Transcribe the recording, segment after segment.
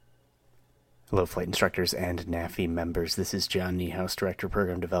Hello, flight instructors and NAFI members. This is John Niehaus, Director of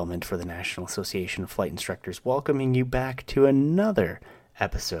Program Development for the National Association of Flight Instructors, welcoming you back to another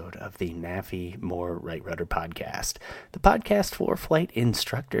episode of the NAFI More Right Rudder podcast, the podcast for flight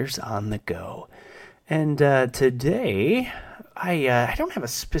instructors on the go. And today, I don't have a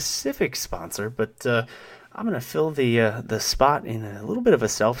specific sponsor, but I'm going to fill the spot in a little bit of a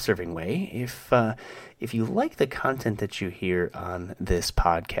self-serving way. If you like the content that you hear on this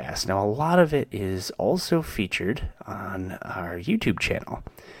podcast, now a lot of it is also featured on our YouTube channel.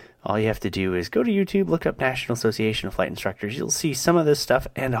 All you have to do is go to YouTube, look up National Association of Flight Instructors. You'll see some of this stuff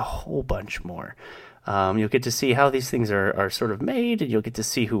and a whole bunch more. You'll get to see how these things are sort of made, and you'll get to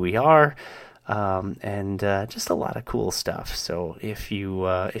see who we are, and just a lot of cool stuff. So if you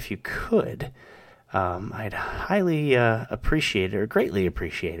could, I'd highly appreciate it, or greatly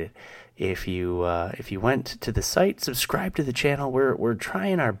appreciate it, if you went to the site, subscribe to the channel. We're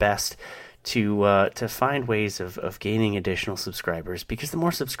trying our best to find ways of gaining additional subscribers, because the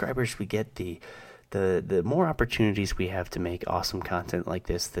more subscribers we get, the more opportunities we have to make awesome content like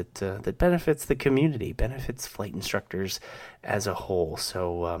this that benefits the community, benefits flight instructors as a whole.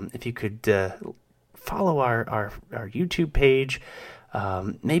 So if you could follow our YouTube page,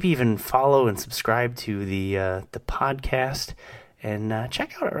 maybe even follow and subscribe to the podcast, and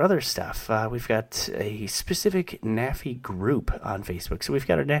check out our other stuff. We've got a specific NAFI group on Facebook. So we've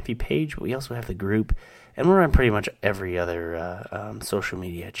got our NAFI page, but we also have the group, and we're on pretty much every other social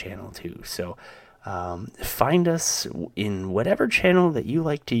media channel too. So find us in whatever channel that you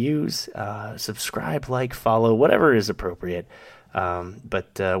like to use. Subscribe, like, follow, whatever is appropriate.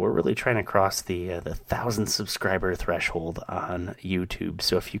 But we're really trying to cross the 1,000 subscriber threshold on YouTube.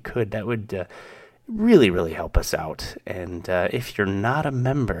 So if you could, that would really, really help us out. And if you're not a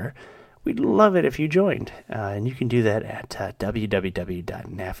member, we'd love it if you joined. And you can do that at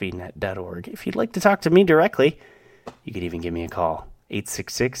www.nafinet.org. If you'd like to talk to me directly, you could even give me a call,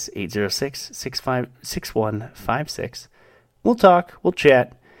 866-806-6156. We'll talk, we'll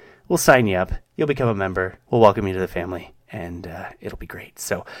chat, we'll sign you up, you'll become a member, we'll welcome you to the family, and it'll be great.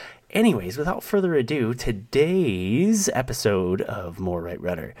 So anyways, without further ado, today's episode of More Right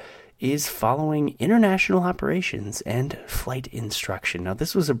Rudder is following international operations and flight instruction. Now,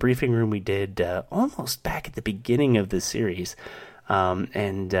 this was a briefing room we did almost back at the beginning of the series,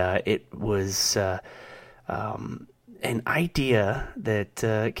 and it was an idea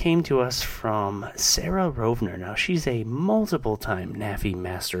that came to us from Sarah Rovner. Now, she's a multiple-time NAFI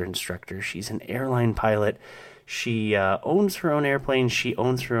master instructor. She's an airline pilot. She owns her own airplane. She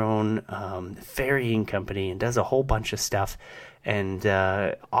owns her own ferrying company and does a whole bunch of stuff, and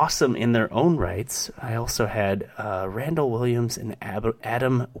awesome in their own rights. I also had Randall Williams and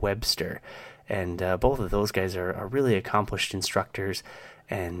Adam Webster, and both of those guys are really accomplished instructors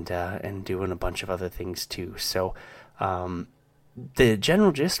and doing a bunch of other things too. So the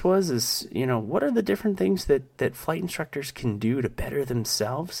general gist is, what are the different things that flight instructors can do to better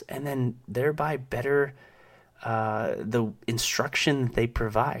themselves, and then thereby better the instruction that they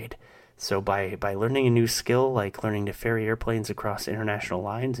provide. So by learning a new skill, like learning to ferry airplanes across international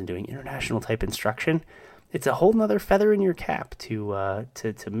lines and doing international type instruction, it's a whole nother feather in your cap to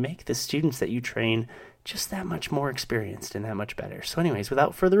make the students that you train just that much more experienced and that much better. So anyways,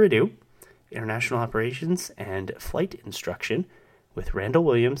 without further ado, international operations and flight instruction with Randall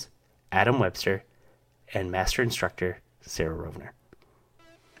Williams, Adam Webster, and master instructor Sarah Rovner.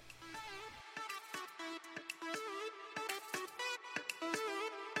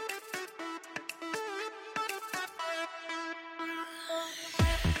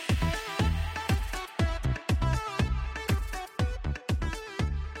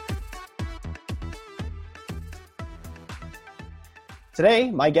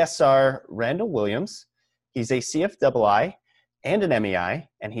 Today, my guests are Randall Williams. He's a CFII and an MEI,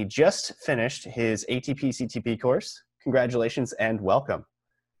 and he just finished his ATP CTP course. Congratulations and welcome.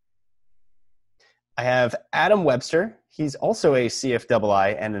 I have Adam Webster. He's also a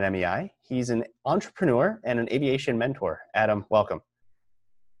CFII and an MEI. He's an entrepreneur and an aviation mentor. Adam, welcome.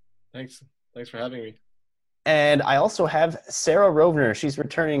 Thanks for having me. And I also have Sarah Rovner. She's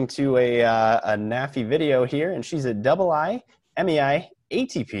returning to a NAFI video here, and she's a II, MEI,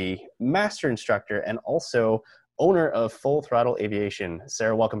 ATP, master instructor, and also owner of Full Throttle Aviation.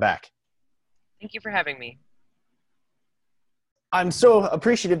 Sarah, welcome back. Thank you for having me. I'm so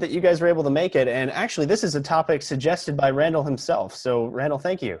appreciative that you guys were able to make it. And actually, this is a topic suggested by Randall himself. So Randall,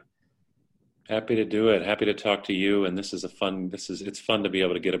 thank you. Happy to do it. Happy to talk to you. And it's fun to be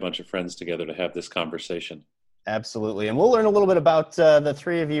able to get a bunch of friends together to have this conversation. Absolutely. And we'll learn a little bit about the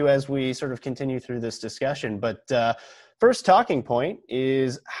three of you as we sort of continue through this discussion. But first talking point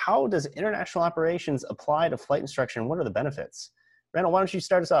is, how does international operations apply to flight instruction? What are the benefits? Randall, why don't you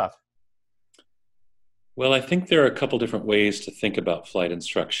start us off? Well, I think there are a couple different ways to think about flight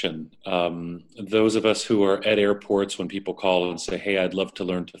instruction. Those of us who are at airports, when people call and say, hey, I'd love to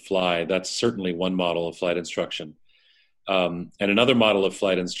learn to fly, that's certainly one model of flight instruction. And another model of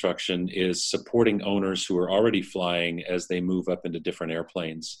flight instruction is supporting owners who are already flying as they move up into different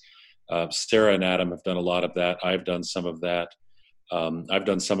airplanes. Sarah and Adam have done a lot of that. I've done some of that. I've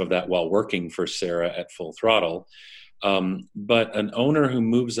done some of that while working for Sarah at Full Throttle. But an owner who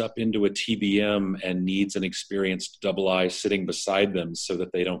moves up into a TBM and needs an experienced double I sitting beside them so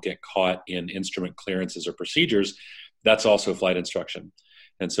that they don't get caught in instrument clearances or procedures, that's also flight instruction.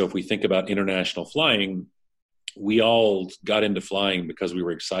 And so if we think about international flying, we all got into flying because we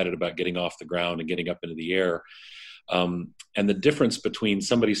were excited about getting off the ground and getting up into the air. And the difference between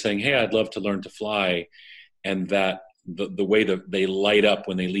somebody saying, hey, I'd love to learn to fly, and that the way that they light up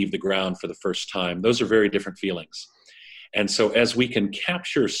when they leave the ground for the first time, those are very different feelings. And so as we can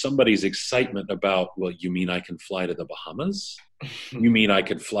capture somebody's excitement about, well, you mean I can fly to the Bahamas? You mean I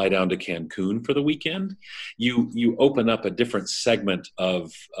could fly down to Cancun for the weekend? You open up a different segment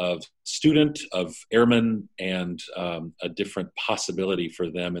of student, of airman, and a different possibility for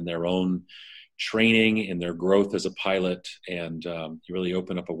them in their own training, in their growth as a pilot. And you really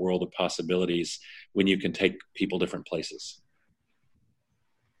open up a world of possibilities when you can take people different places.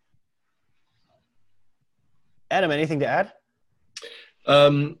 Adam, anything to add?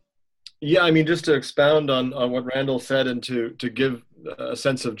 Yeah, I mean, just to expound on what Randall said, and to give a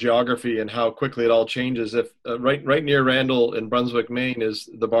sense of geography and how quickly it all changes. If right near Randall in Brunswick, Maine, is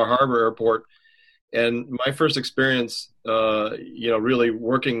the Bar Harbor Airport, and my first experience, really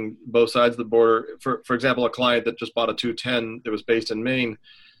working both sides of the border. For example, a client that just bought a 210 that was based in Maine,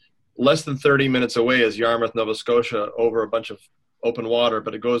 less than 30 minutes away is Yarmouth, Nova Scotia, over a bunch of open water,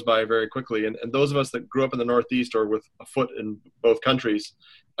 but it goes by very quickly. And those of us that grew up in the Northeast or with a foot in both countries,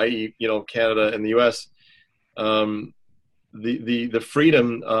 i.e., Canada and the U.S., the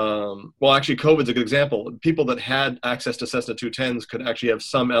freedom. Well, actually, COVID's a good example. People that had access to Cessna 210s could actually have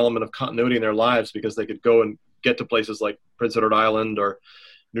some element of continuity in their lives because they could go and get to places like Prince Edward Island or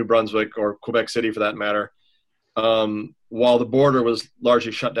New Brunswick or Quebec City, for that matter, while the border was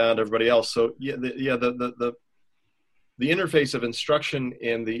largely shut down to everybody else. So the interface of instruction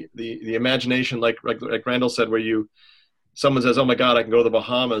and the imagination, like Randall said, where someone says, oh my God, I can go to the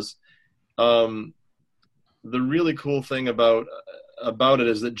Bahamas. The really cool thing about it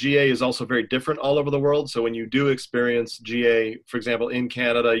is that GA is also very different all over the world. So when you do experience GA, for example, in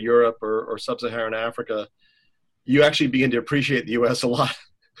Canada, Europe, or sub-Saharan Africa, you actually begin to appreciate the US a lot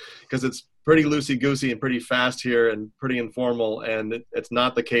because it's pretty loosey-goosey and pretty fast here and pretty informal. And it's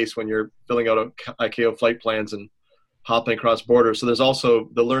not the case when you're filling out ICAO flight plans and hopping across borders. So there's also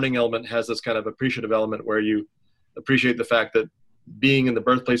the learning element has this kind of appreciative element where you appreciate the fact that being in the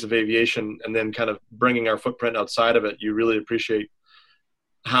birthplace of aviation and then kind of bringing our footprint outside of it, you really appreciate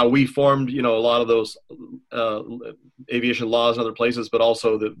how we formed, a lot of those aviation laws in other places, but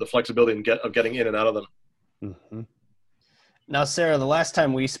also the flexibility of getting in and out of them. Mm-hmm. Now, Sarah, the last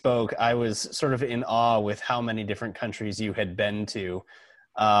time we spoke, I was sort of in awe with how many different countries you had been to.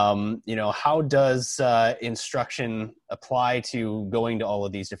 How does instruction apply to going to all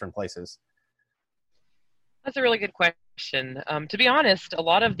of these different places? That's a really good question. To be honest, a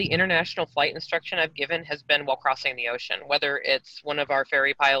lot of the international flight instruction I've given has been while crossing the ocean, whether it's one of our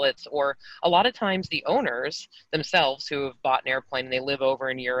ferry pilots or a lot of times the owners themselves who have bought an airplane and they live over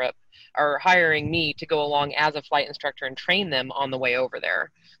in Europe are hiring me to go along as a flight instructor and train them on the way over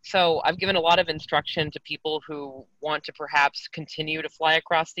there. So I've given a lot of instruction to people who want to perhaps continue to fly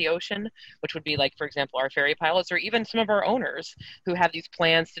across the ocean, which would be like, for example, our ferry pilots or even some of our owners who have these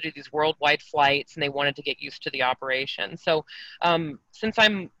plans to do these worldwide flights and they wanted to get used to the operation. So since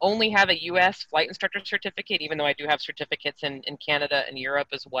I'm only have a U.S. flight instructor certificate, even though I do have certificates in Canada and Europe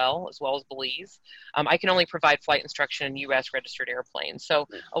as well as Belize, I can only provide flight instruction in U.S. registered airplanes. So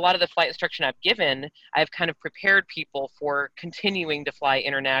a lot of the flight instruction I've given, I've kind of prepared people for continuing to fly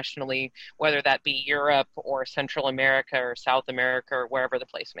internationally, whether that be Europe or Central America or South America or wherever the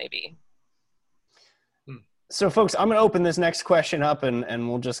place may be. So folks, I'm going to open this next question up and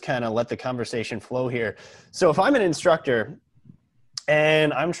we'll just kind of let the conversation flow here. So if I'm an instructor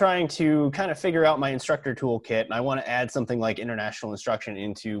and I'm trying to kind of figure out my instructor toolkit and I want to add something like international instruction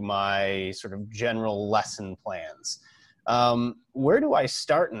into my sort of general lesson plans, where do I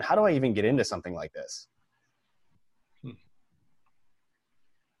start and how do I even get into something like this?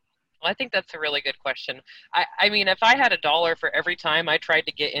 I think that's a really good question. I mean, if I had $1 for every time I tried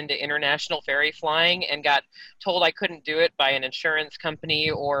to get into international ferry flying and got told I couldn't do it by an insurance company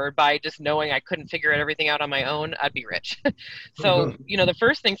or by just knowing I couldn't figure everything out on my own, I'd be rich. So, the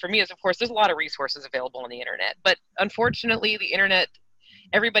first thing for me is, of course, there's a lot of resources available on the internet, but unfortunately, the internet,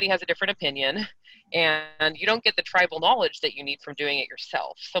 everybody has a different opinion, and you don't get the tribal knowledge that you need from doing it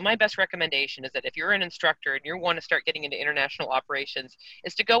yourself. So my best recommendation is that if you're an instructor and you want to start getting into international operations,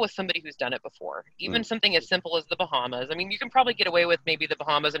 is to go with somebody who's done it before. Even something as simple as the Bahamas. I mean, you can probably get away with maybe the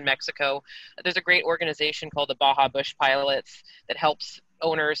Bahamas and Mexico. There's a great organization called the Baja Bush Pilots that helps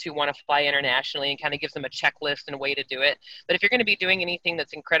owners who want to fly internationally and kind of gives them a checklist and a way to do it. But if you're going to be doing anything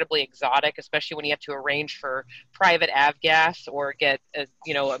that's incredibly exotic, especially when you have to arrange for private avgas or get a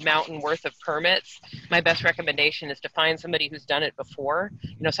mountain worth of permits, my best recommendation is to find somebody who's done it before,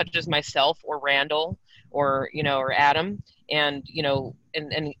 such as myself or Randall or Adam, and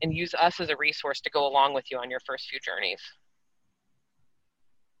use us as a resource to go along with you on your first few journeys.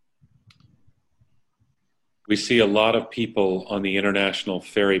 We see a lot of people on the International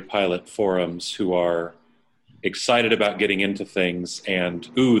Ferry Pilot forums who are excited about getting into things and,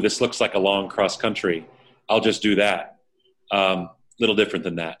 ooh, this looks like a long cross country. I'll just do that. Little different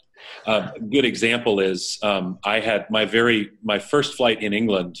than that. Good example is I had my first flight in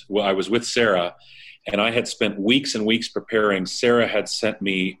England. Well, I was with Sarah, and I had spent weeks and weeks preparing. Sarah had sent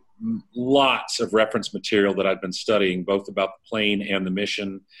me lots of reference material that I'd been studying, both about the plane and the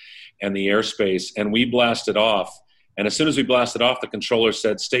mission and the airspace, and we blasted off. And as soon as we blasted off, the controller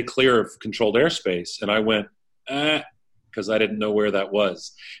said, "Stay clear of controlled airspace." And I went, because I didn't know where that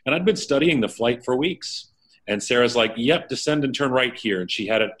was. And I'd been studying the flight for weeks. And Sarah's like, "Yep, descend and turn right here." And she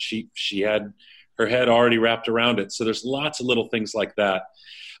had her head already wrapped around it. So there's lots of little things like that.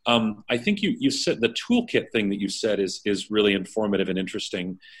 I think you said the toolkit thing that you said is really informative and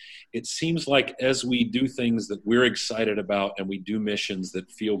interesting. It seems like as we do things that we're excited about and we do missions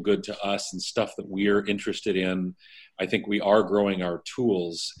that feel good to us and stuff that we're interested in, I think we are growing our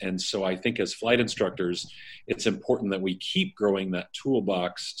tools. And so I think as flight instructors, it's important that we keep growing that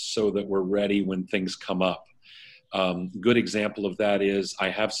toolbox so that we're ready when things come up. Good example of that is I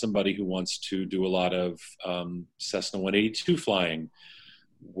have somebody who wants to do a lot of Cessna 182 flying.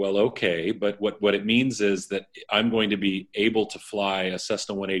 Well, okay, but what it means is that I'm going to be able to fly a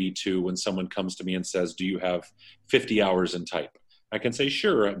Cessna 182 when someone comes to me and says, "Do you have 50 hours in type?" I can say,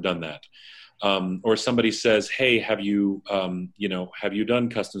 "Sure, I've done that." Or somebody says, "Hey, have you done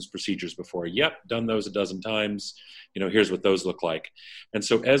customs procedures before?" "Yep, done those a dozen times. Here's what those look like." And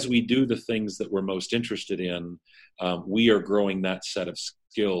so as we do the things that we're most interested in, we are growing that set of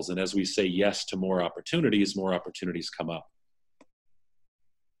skills. And as we say yes to more opportunities come up.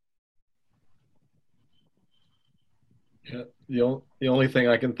 Yeah, the only thing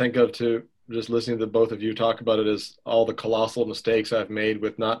I can think of to just listening to both of you talk about it is all the colossal mistakes I've made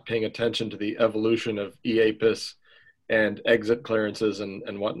with not paying attention to the evolution of EAPIS and exit clearances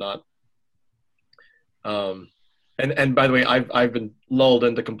and whatnot. And by the way, I've been lulled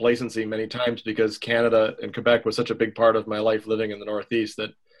into complacency many times because Canada and Quebec was such a big part of my life living in the Northeast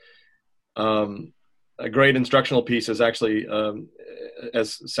that a great instructional piece is actually,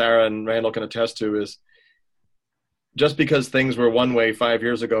 as Sarah and Randall can attest to, is just because things were one way 5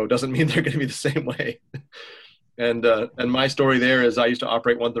 years ago doesn't mean they're going to be the same way. And my story there is I used to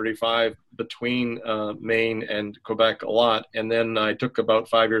operate 135 between Maine and Quebec a lot. And then I took about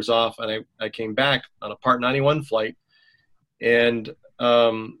 5 years off and I came back on a Part 91 flight and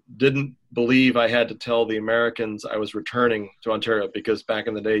didn't believe I had to tell the Americans I was returning to Ontario because back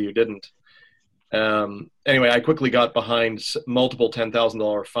in the day you didn't. Anyway, I quickly got behind multiple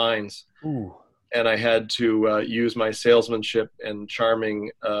 $10,000 fines. Ooh. And I had to use my salesmanship and charming,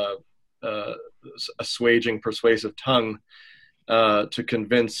 assuaging, persuasive tongue to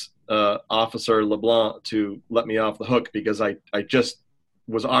convince Officer LeBlanc to let me off the hook because I just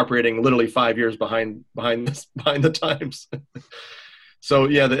was operating literally 5 years behind the times. So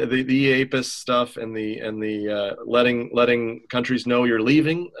yeah, the EAPIS stuff and the letting countries know you're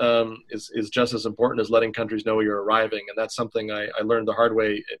leaving is just as important as letting countries know you're arriving, and that's something I learned the hard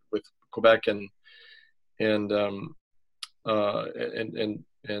way with Quebec and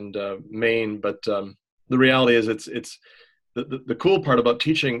Maine. But the reality is, it's the cool part about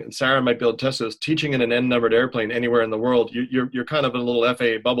teaching. And Sarah might be able to test this. Teaching in an N-numbered airplane anywhere in the world, you're kind of in a little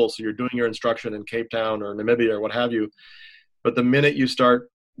FAA bubble. So you're doing your instruction in Cape Town or Namibia or what have you. But the minute you start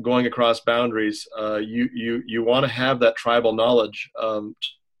going across boundaries, you want to have that tribal knowledge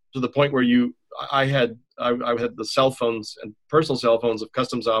to the point where I had the cell phones and personal cell phones of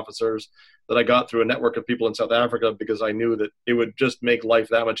customs officers that I got through a network of people in South Africa, because I knew that it would just make life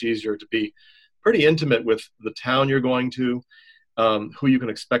that much easier to be pretty intimate with the town you're going to, who you can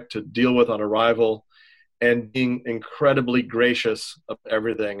expect to deal with on arrival, and being incredibly gracious of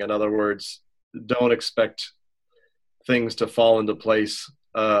everything. In other words, don't expect things to fall into place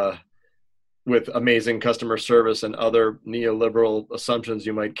with amazing customer service and other neoliberal assumptions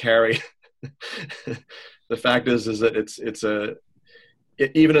you might carry. The fact is that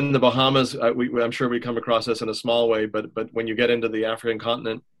even in the Bahamas, I'm sure we come across this in a small way, but when you get into the African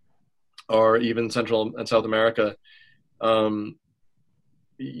continent or even Central and South America,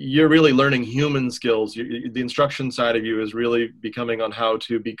 you're really learning human skills. The instruction side of you is really becoming on how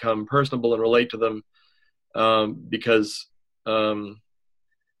to become personable and relate to them, because I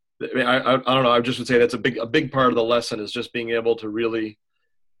don't know. I just would say that's a big part of the lesson, is just being able to really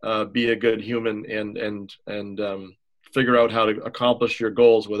be a good human and figure out how to accomplish your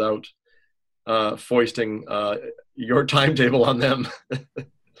goals without foisting your timetable on them.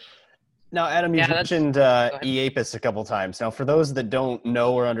 Now, Adam, you mentioned EAPIS a couple times. Now, for those that don't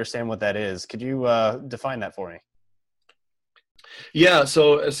know or understand what that is, could you define that for me? Yeah,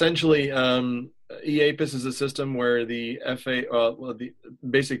 so essentially, EAPIS is a system where the the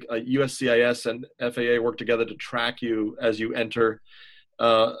basic USCIS and FAA work together to track you as you enter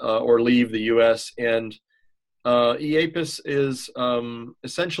or leave the U.S. And EAPIS is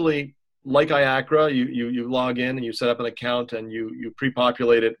essentially like IACRA. You log in and you set up an account, and you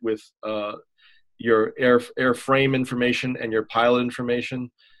pre-populate it with your airframe information and your pilot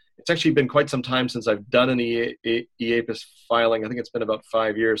information. It's actually been quite some time since I've done an EAPIS filing. I think it's been about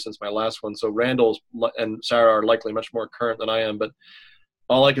 5 years since my last one. So Randall and Sarah are likely much more current than I am. But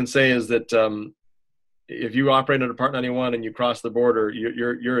all I can say is that if you operate under Part 91 and you cross the border,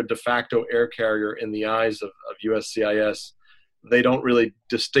 you're a de facto air carrier in the eyes of USCIS. They don't really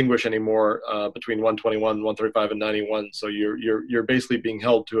distinguish anymore between 121, 135, and 91. So you're basically being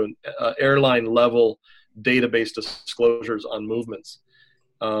held to an airline level database disclosures on movements.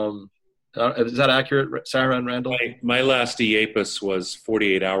 Is that accurate, Sarah and Randall? My last EAPIS was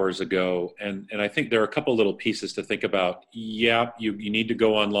 48 hours ago, and I think there are a couple little pieces to think about. Yeah, you need to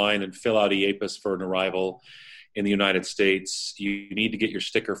go online and fill out EAPIS for an arrival in the United States. You need to get your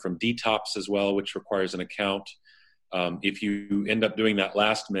sticker from DTOPS as well, which requires an account. If you end up doing that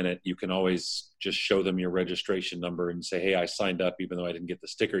last minute, you can always just show them your registration number and say, hey, I signed up even though I didn't get the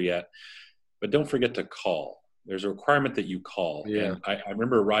sticker yet. But don't forget to call. There's a requirement that you call. Yeah. And I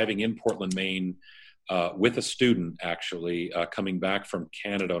remember arriving in Portland, Maine with a student, actually, coming back from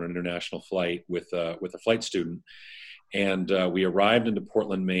Canada on an international flight with a flight student. And we arrived into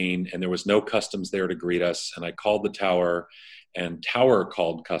Portland, Maine, and there was no customs there to greet us. And I called the tower, and tower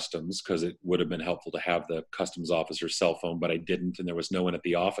called customs because it would have been helpful to have the customs officer's cell phone, but I didn't, and there was no one at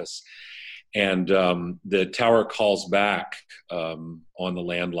the office. And the tower calls back on the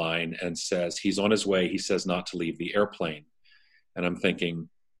landline and says, he's on his way. He says not to leave the airplane. And I'm thinking,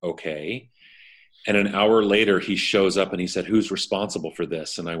 okay. And an hour later, he shows up and he said, who's responsible for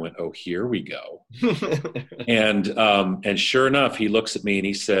this? And I went, oh, here we go. And sure enough, he looks at me and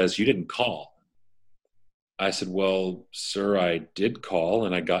he says, you didn't call. I said, well, sir, I did call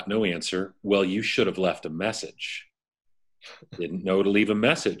and I got no answer. Well, you should have left a message. Didn't know to leave a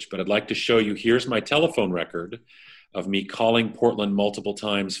message, but I'd like to show you, here's my telephone record of me calling Portland multiple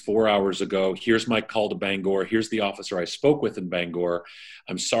times 4 hours ago. Here's my call to Bangor. Here's the officer I spoke with in Bangor.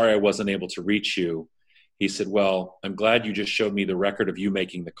 I'm sorry I wasn't able to reach you. He said, well, I'm glad you just showed me the record of you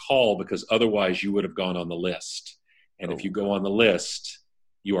making the call, because otherwise you would have gone on the list. And if you go on the list,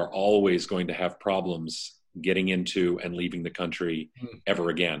 you are always going to have problems getting into and leaving the country ever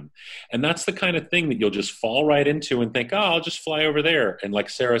again. And that's the kind of thing that you'll just fall right into and think, oh, I'll just fly over there. And like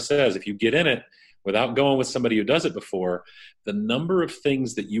Sarah says, if you get in it without going with somebody who does it before, the number of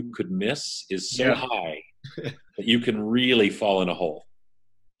things that you could miss is so high that you can really fall in a hole.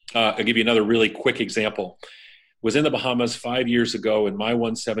 I'll give you another really quick example. Was in the Bahamas 5 years ago, and my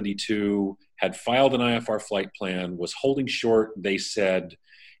 172 had filed an IFR flight plan, was holding short. They said,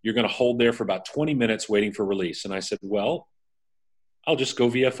 you're going to hold there for about 20 minutes waiting for release. And I said, well, I'll just go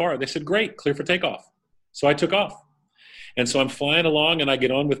VFR. They said, great, clear for takeoff. So I took off. And so I'm flying along, and I get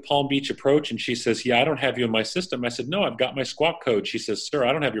on with Palm Beach Approach, and she says, yeah, I don't have you in my system. I said, no, I've got my squawk code. She says, sir,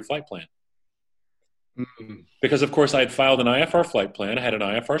 I don't have your flight plan. Mm-hmm. Because, of course, I had filed an IFR flight plan. I had an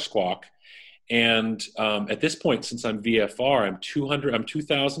IFR squawk. And at this point, since I'm VFR, I'm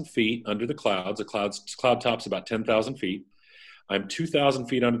 2,000 feet under the clouds. The cloud top's about 10,000 feet. I'm 2,000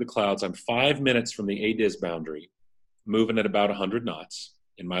 feet under the clouds. I'm 5 minutes from the ADIZ boundary, moving at about 100 knots.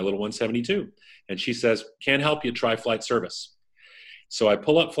 in my little 172. And she says, can't help you, try flight service. So I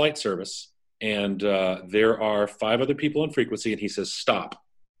pull up flight service, and there are 5 other people in frequency, and he says, stop.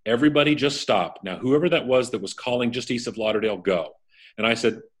 Everybody just stop. Now, whoever that was calling just east of Lauderdale, go. And I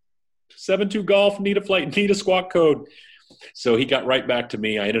said, 72 Golf, need a flight, need a squawk code. So he got right back to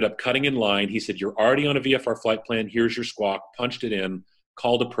me. I ended up cutting in line. He said, you're already on a VFR flight plan. Here's your squawk. Punched it in,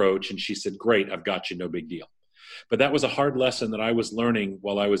 called approach. And she said, great, I've got you. No big deal. But that was a hard lesson that I was learning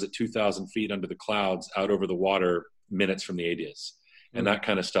while I was at 2,000 feet under the clouds out over the water minutes from the ADIZ. And that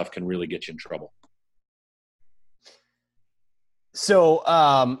kind of stuff can really get you in trouble. So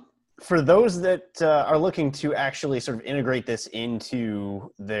for those that are looking to actually sort of integrate this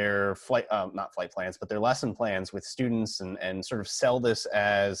into their not flight plans, but their lesson plans with students and sort of sell this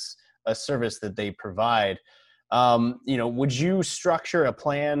as a service that they provide, would you structure a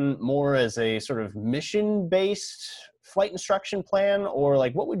plan more as a sort of mission-based flight instruction plan, or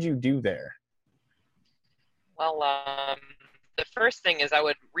like what would you do there? Well, the first thing is I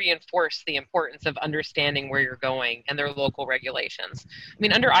would reinforce the importance of understanding where you're going and their local regulations. I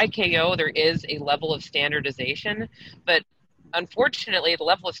mean, under ICAO, there is a level of standardization, but unfortunately, the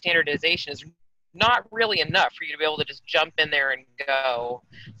level of standardization is not really enough for you to be able to just jump in there and go.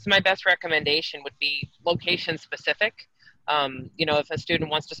 So my best recommendation would be location specific. If a student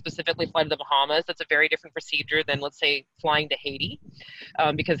wants to specifically fly to the Bahamas, that's a very different procedure than, let's say, flying to Haiti,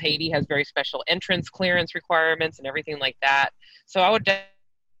 because Haiti has very special entrance clearance requirements and everything like that. So I would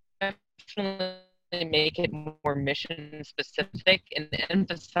definitely make it more mission specific and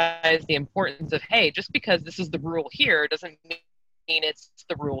emphasize the importance of, hey, just because this is the rule here doesn't mean it's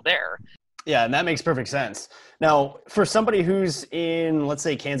the rule there. Yeah, and that makes perfect sense. Now, for somebody who's in, let's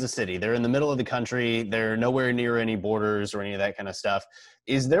say, Kansas City, they're in the middle of the country, they're nowhere near any borders or any of that kind of stuff.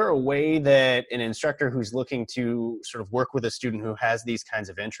 Is there a way that an instructor who's looking to sort of work with a student who has these kinds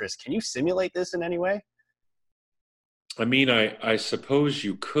of interests, can you simulate this in any way? I mean, I suppose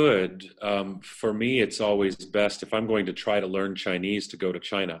you could. For me, it's always best if I'm going to try to learn Chinese to go to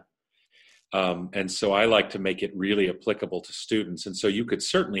China. And so I like to make it really applicable to students. And so you could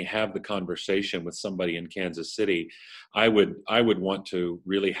certainly have the conversation with somebody in Kansas City. I would want to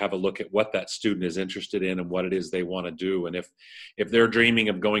really have a look at what that student is interested in and what it is they want to do. And if they're dreaming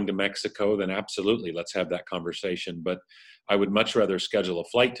of going to Mexico, then absolutely, let's have that conversation. But I would much rather schedule a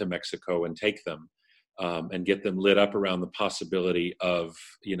flight to Mexico and take them and get them lit up around the possibility of,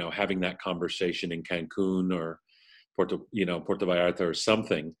 having that conversation in Cancun or Puerto Vallarta or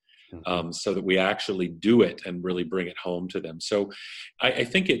something. So that we actually do it and really bring it home to them. So I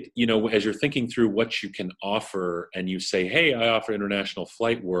think as you're thinking through what you can offer and you say, hey, I offer international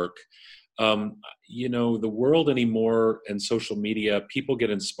flight work, the world anymore and social media, people get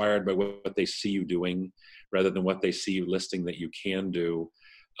inspired by what they see you doing rather than what they see you listing that you can do.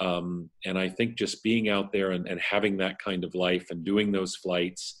 And I think just being out there and having that kind of life and doing those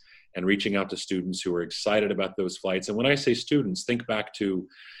flights and reaching out to students who are excited about those flights. And when I say students, think back to,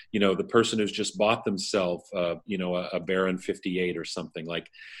 the person who's just bought themselves, a Baron 58 or something. Like,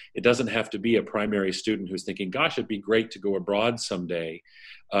 it doesn't have to be a primary student who's thinking, gosh, it'd be great to go abroad someday.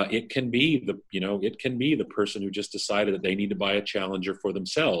 It can be the person who just decided that they need to buy a Challenger for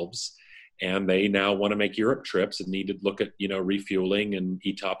themselves. And they now want to make Europe trips and need to look at, refueling and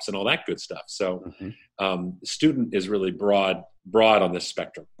ETOPS and all that good stuff. So student is really broad on this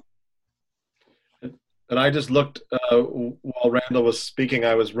spectrum. And I just looked while Randall was speaking.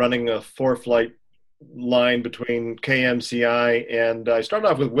 I was running a 4-flight line between KMCI, and I started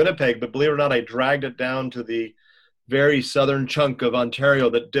off with Winnipeg, but believe it or not, I dragged it down to the very southern chunk of Ontario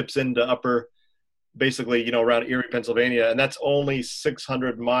that dips into basically, around Erie, Pennsylvania, and that's only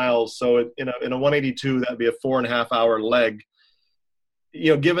 600 miles. So in a 182, that'd be a 4.5-hour leg.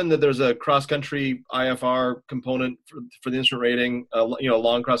 Given that there's a cross-country IFR component for the instrument rating,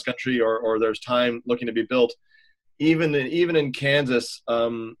 long cross-country, or there's time looking to be built, even in Kansas,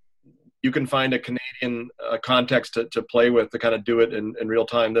 you can find a Canadian context to play with to kind of do it in real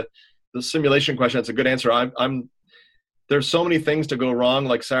time. The simulation question, that's a good answer. There's so many things to go wrong.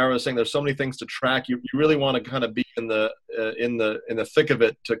 Like Sarah was saying, there's so many things to track. You really want to kind of be in the thick of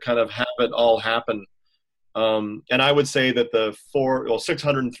it to kind of have it all happen. And I would say that the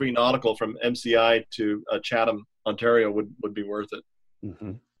 603 nautical from MCI to Chatham, Ontario would be worth it.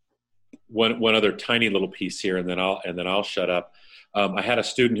 Mm-hmm. One other tiny little piece here, and then I'll shut up. I had a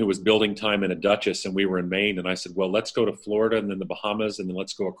student who was building time in a Duchess, and we were in Maine, and I said, well, let's go to Florida and then the Bahamas, and then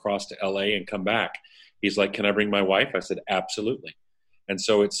let's go across to LA and come back. He's like, can I bring my wife? I said, absolutely. And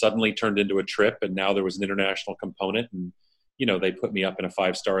so it suddenly turned into a trip, and now there was an international component, and they put me up in a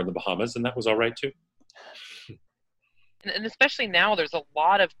 5-star in the Bahamas, and that was all right too. And especially now, there's a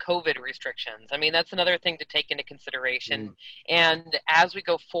lot of COVID restrictions. I mean, that's another thing to take into consideration. And as we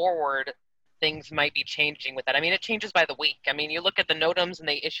go forward, things might be changing with that. I mean, it changes by the week. I mean, you look at the NOTAMs and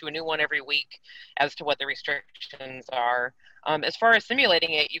they issue a new one every week as to what the restrictions are. As far as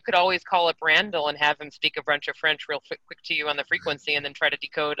simulating it, you could always call up Randall and have him speak a bunch of French real quick to you on the frequency and then try to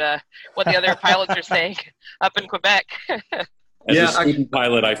decode what the other pilots are saying up in Quebec. As a student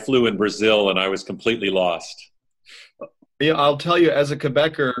pilot, I flew in Brazil and I was completely lost. Yeah, I'll tell you, as a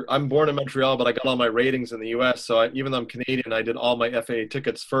Quebecer, I'm born in Montreal, but I got all my ratings in the U.S. So even though I'm Canadian, I did all my FAA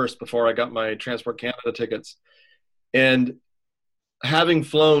tickets first before I got my Transport Canada tickets. And having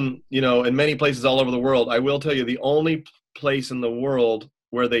flown, in many places all over the world, I will tell you the only place in the world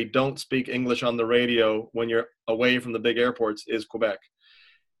where they don't speak English on the radio when you're away from the big airports is Quebec.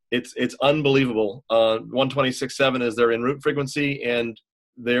 It's unbelievable. 126.7 is their en route frequency, and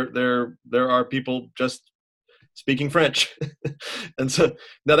there are people just speaking French. And so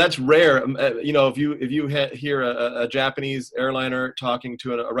now that's rare. If you hear a Japanese airliner talking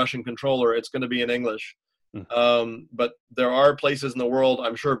to a Russian controller, it's going to be in English. But there are places in the world,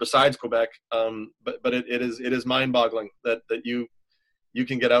 I'm sure, besides Quebec. But it is mind-boggling that you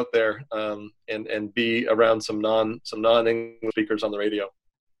can get out there and be around some non-English speakers on the radio.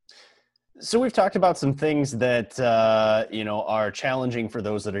 So we've talked about some things that, are challenging for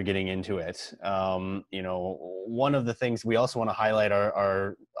those that are getting into it. One of the things we also want to highlight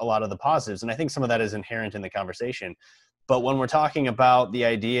are a lot of the positives. And I think some of that is inherent in the conversation. But when we're talking about the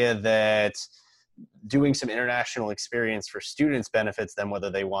idea that doing some international experience for students benefits them, whether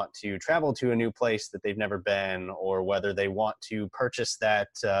they want to travel to a new place that they've never been, or whether they want to purchase that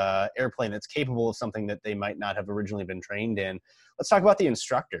airplane that's capable of something that they might not have originally been trained in. Let's talk about the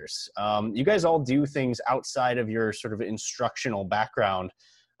instructors. You guys all do things outside of your sort of instructional background.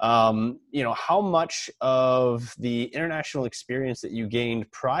 How much of the international experience that you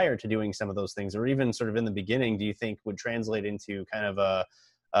gained prior to doing some of those things, or even sort of in the beginning, do you think would translate into kind of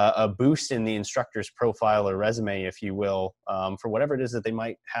a boost in the instructor's profile or resume, if you will, for whatever it is that they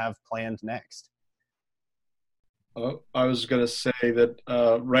might have planned next? I was going to say that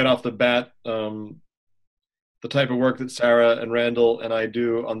right off the bat, the type of work that Sarah and Randall and I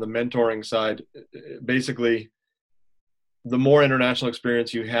do on the mentoring side, basically, the more international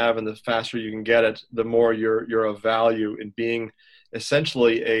experience you have and the faster you can get it, the more you're of value in being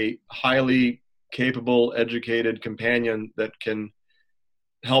essentially a highly capable, educated companion that can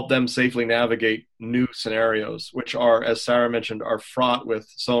help them safely navigate new scenarios, which are, as Sarah mentioned, are fraught with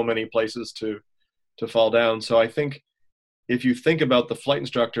so many places to fall down. So I think if you think about the flight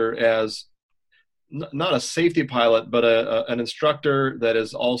instructor as not a safety pilot, but an instructor that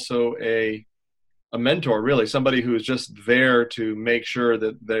is also a mentor, really, somebody who is just there to make sure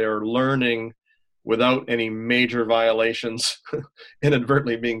that they are learning without any major violations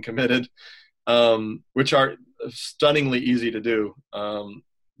inadvertently being committed, which are stunningly easy to do.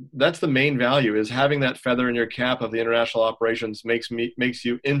 That's the main value, is having that feather in your cap of the international operations makes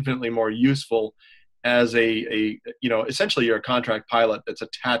you infinitely more useful as essentially you're a contract pilot that's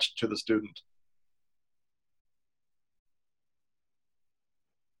attached to the student.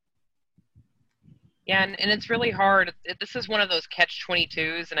 Yeah, and it's really hard. This is one of those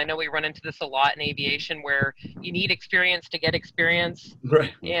catch-22s, and I know we run into this a lot in aviation, where you need experience to get experience.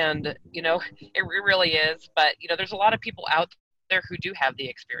 Right. And, it really is. But, there's a lot of people out there who do have the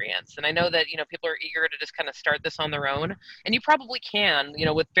experience. And I know that, people are eager to just kind of start this on their own. And you probably can,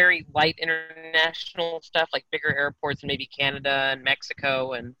 with very light international stuff like bigger airports and maybe Canada and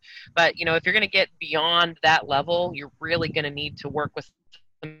Mexico. But, if you're going to get beyond that level, you're really going to need to work with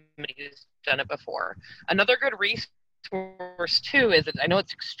somebody who's done it before. Another good resource too is that I know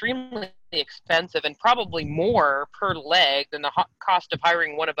it's extremely expensive and probably more per leg than the cost of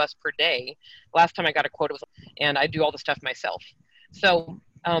hiring one of us per day. Last time I got a quote, and I do all the stuff myself. So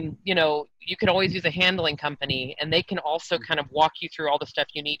you can always use a handling company, and they can also kind of walk you through all the stuff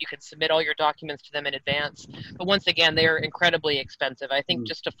you need. You can submit all your documents to them in advance. But once again, they're incredibly expensive. I think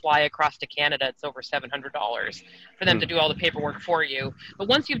just to fly across to Canada, it's over $700 for them to do all the paperwork for you. But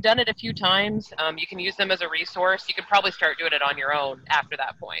once you've done it a few times, you can use them as a resource. You can probably start doing it on your own after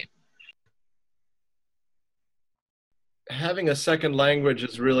that point. Having a second language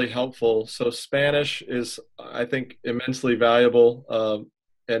is really helpful. So Spanish is, I think, immensely valuable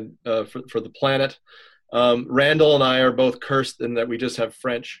and for the planet. Randall and I are both cursed in that we just have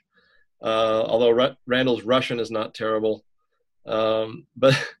French, although Randall's Russian is not terrible.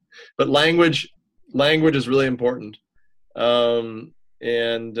 But language is really important. So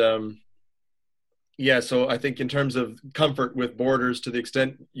I think in terms of comfort with borders, to the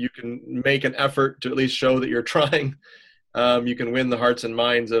extent you can make an effort to at least show that you're trying, you can win the hearts and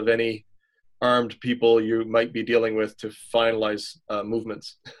minds of any armed people you might be dealing with to finalize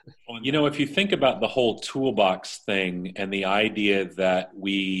movements. If you think about the whole toolbox thing and the idea that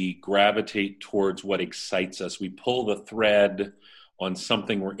we gravitate towards what excites us, we pull the thread on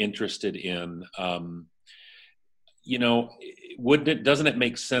something we're interested in. Doesn't it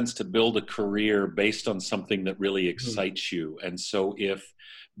make sense to build a career based on something that really excites you? And so if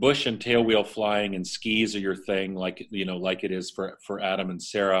bush and tailwheel flying and skis are your thing, like it is for Adam and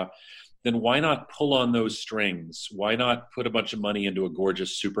Sarah, then why not pull on those strings? Why not put a bunch of money into a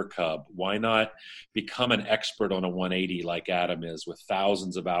gorgeous Super Cub? Why not become an expert on a 180 like Adam is, with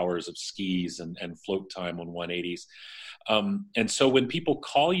thousands of hours of skis and float time on 180s? And so when people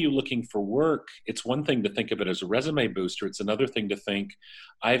call you looking for work, it's one thing to think of it as a resume booster. It's another thing to think,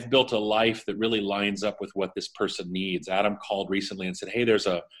 I've built a life that really lines up with what this person needs. Adam called recently and said, hey, there's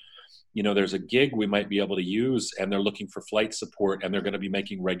a gig we might be able to use, and they're looking for flight support, and they're going to be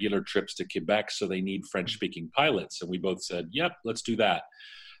making regular trips to Quebec, so they need French-speaking pilots. And we both said, yep, let's do that.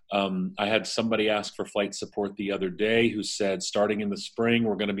 I had somebody ask for flight support the other day who said, starting in the spring,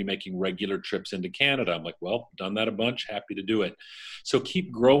 we're going to be making regular trips into Canada. I'm like, well, done that a bunch, happy to do it. So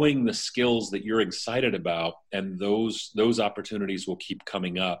keep growing the skills that you're excited about, and those opportunities will keep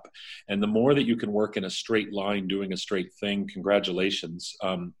coming up. And the more that you can work in a straight line doing a straight thing, congratulations.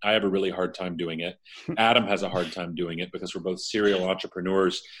 I have a really hard time doing it. Adam has a hard time doing it because we're both serial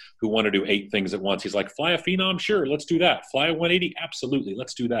entrepreneurs who want to do 8 things at once. He's like, fly a Phenom? Sure, let's do that. Fly a 180? Absolutely,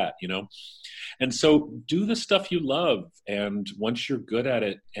 let's do that, And so do the stuff you love, and once you're good at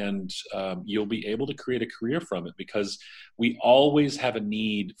it, and you'll be able to create a career from it, because we always have a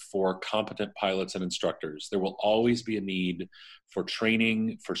need for competent pilots and instructors. There will always be a need for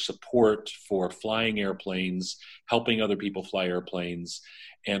training, for support, for flying airplanes, helping other people fly airplanes.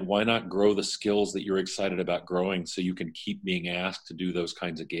 And why not grow the skills that you're excited about growing so you can keep being asked to do those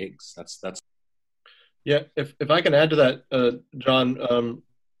kinds of gigs? That's. Yeah, if I can add to that, John,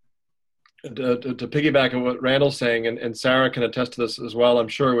 to piggyback on what Randall's saying, and Sarah can attest to this as well, I'm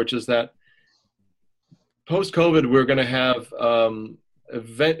sure, which is that post-COVID, we're going to have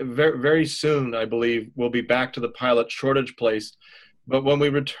very, very soon, I believe, we'll be back to the pilot shortage place. But when we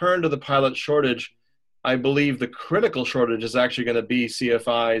return to the pilot shortage, I believe the critical shortage is actually going to be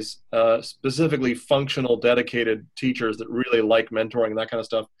CFIs, specifically functional, dedicated teachers that really like mentoring and that kind of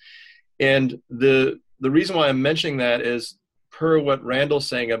stuff. And the reason why I'm mentioning that is, per what Randall's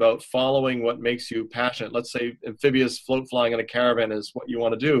saying about following what makes you passionate. Let's say amphibious float flying in a caravan is what you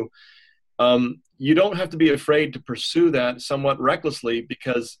want to do. You don't have to be afraid to pursue that somewhat recklessly,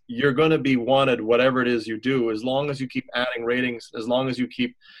 because you're going to be wanted whatever it is you do, as long as you keep adding ratings, as long as you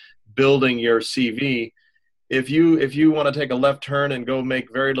keep building your CV. If you want to take a left turn and go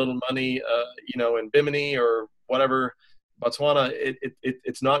make very little money, in Bimini or whatever, Botswana,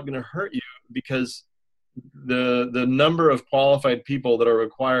 it's not going to hurt you, because the number of qualified people that are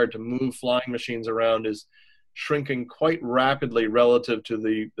required to move flying machines around is shrinking quite rapidly relative to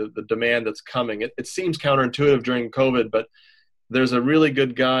the demand that's coming. It seems counterintuitive during COVID, but there's a really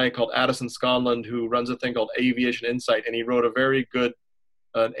good guy called Addison Sconland who runs a thing called Aviation Insight, and he wrote a very good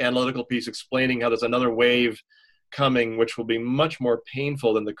analytical piece explaining how there's another wave coming, which will be much more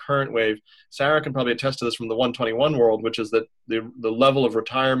painful than the current wave. Sarah can probably attest to this from the 121 world, which is that the level of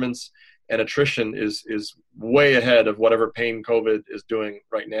retirements and attrition is way ahead of whatever pain COVID is doing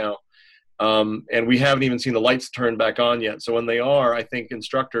right now. And we haven't even seen the lights turn back on yet. So when they are, I think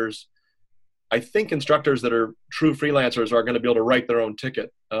instructors that are true freelancers are going to be able to write their own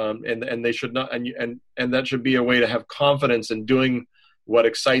ticket. And they should not, and that should be a way to have confidence in doing what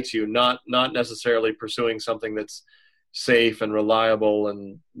excites you, not necessarily pursuing something that's safe and reliable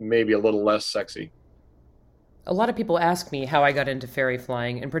and maybe a little less sexy. A lot of people ask me how I got into ferry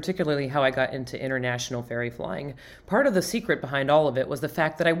flying, and particularly how I got into international ferry flying. Part of the secret behind all of it was the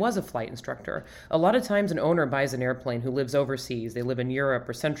fact that I was a flight instructor. A lot of times an owner buys an airplane who lives overseas, they live in Europe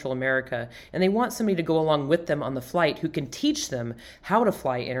or Central America, and they want somebody to go along with them on the flight who can teach them how to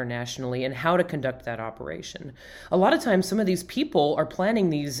fly internationally and how to conduct that operation. A lot of times some of these people are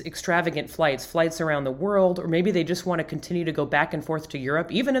planning these extravagant flights around the world, or maybe they just want to continue to go back and forth to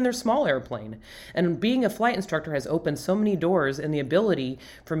Europe, even in their small airplane. And being a flight instructor has opened so many doors, and the ability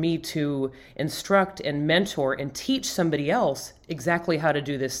for me to instruct and mentor and teach somebody else exactly how to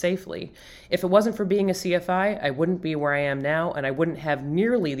do this safely. If it wasn't for being a CFI, I wouldn't be where I am now, and I wouldn't have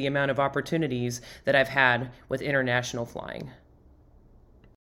nearly the amount of opportunities that I've had with international flying.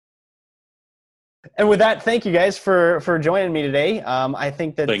 And with that, thank you guys for joining me today. I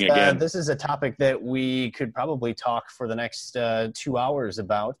think that this is a topic that we could probably talk for the next 2 hours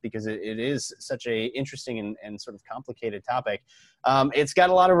about, because it is such a interesting and sort of complicated topic. It's got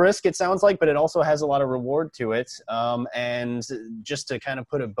a lot of risk, it sounds like, but it also has a lot of reward to it. And just to kind of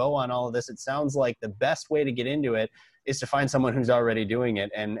put a bow on all of this, it sounds like the best way to get into it is to find someone who's already doing it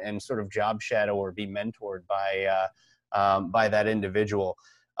and sort of job shadow or be mentored by that individual.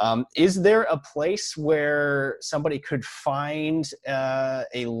 Is there a place where somebody could find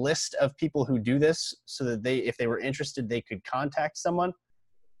a list of people who do this so that if they were interested, they could contact someone?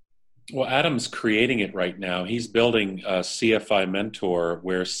 Well, Adam's creating it right now. He's building a CFI mentor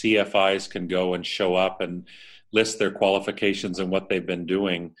where CFIs can go and show up and list their qualifications and what they've been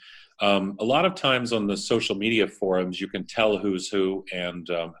doing. A lot of times on the social media forums, you can tell who's who and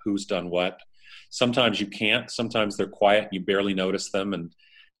who's done what. Sometimes you can't. Sometimes they're quiet and you barely notice them. And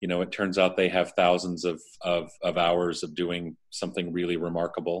it turns out they have thousands of hours of doing something really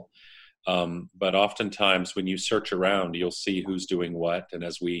remarkable. But oftentimes when you search around, you'll see who's doing what. And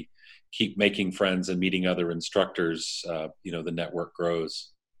as we keep making friends and meeting other instructors, the network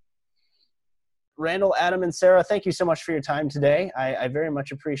grows. Randall, Adam, and Sarah, thank you so much for your time today. I very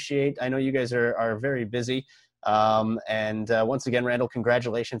much appreciate. I know you guys are very busy. And once again, Randall,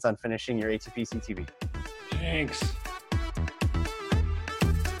 congratulations on finishing your ATP CTV. Thanks.